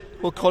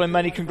Well, Colin,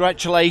 many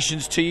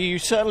congratulations to you. You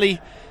certainly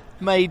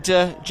made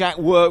Jack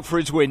work for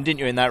his win, didn't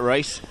you, in that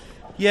race?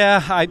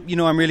 Yeah,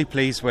 I'm really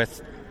pleased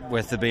with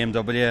the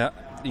BMW.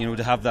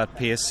 To have that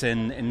pace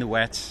in the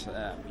wet,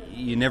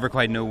 you never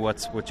quite know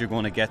what you're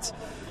going to get,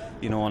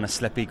 on a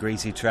slippy,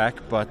 greasy track.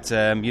 But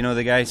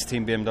the guys,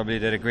 Team BMW,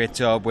 did a great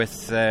job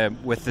with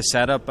the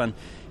setup, and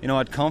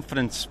had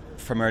confidence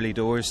from early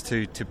doors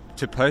to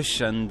push,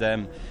 and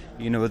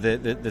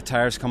the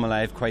tyres come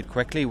alive quite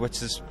quickly,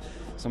 which is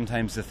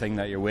sometimes the thing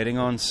that you're waiting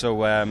on.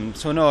 So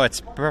no,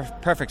 it's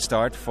perfect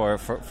start for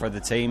the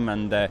team,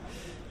 and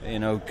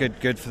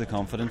good for the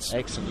confidence.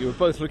 Excellent. You were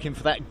both looking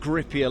for that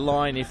grippier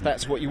line, if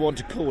that's what you want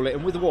to call it,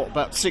 and with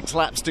about 6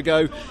 laps to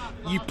go,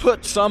 you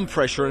put some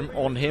pressure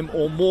on him,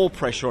 or more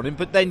pressure on him,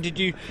 but then did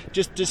you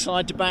just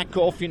decide to back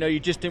off? You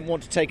just didn't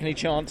want to take any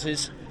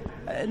chances?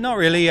 Not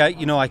really.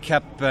 I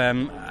kept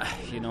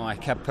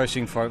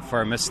pushing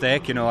for a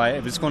mistake.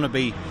 It was going to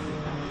be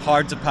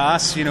hard to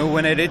pass.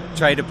 When I did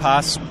try to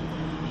pass,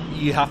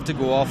 you have to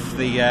go off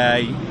the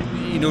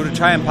to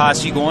try and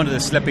pass, you go onto the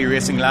slippy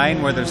racing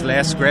line where there's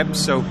less grip,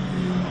 so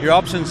your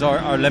options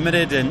are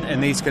limited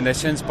in these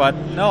conditions. But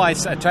no, I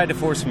tried to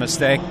force a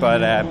mistake, but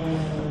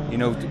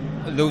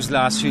those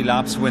last few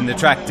laps when the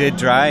track did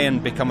dry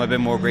and become a bit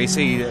more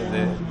greasy,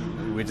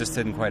 we just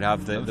didn't quite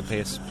have the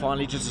pace.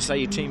 Finally, just to say,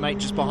 your teammate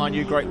just behind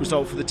you, great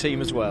result for the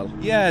team as well.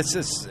 Yeah, it's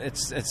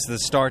the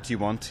start you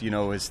want,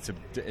 is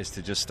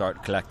to just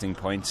start collecting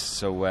points.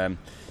 So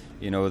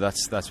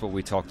that's what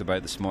we talked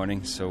about this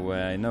morning.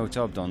 So no,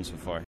 job done so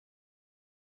far.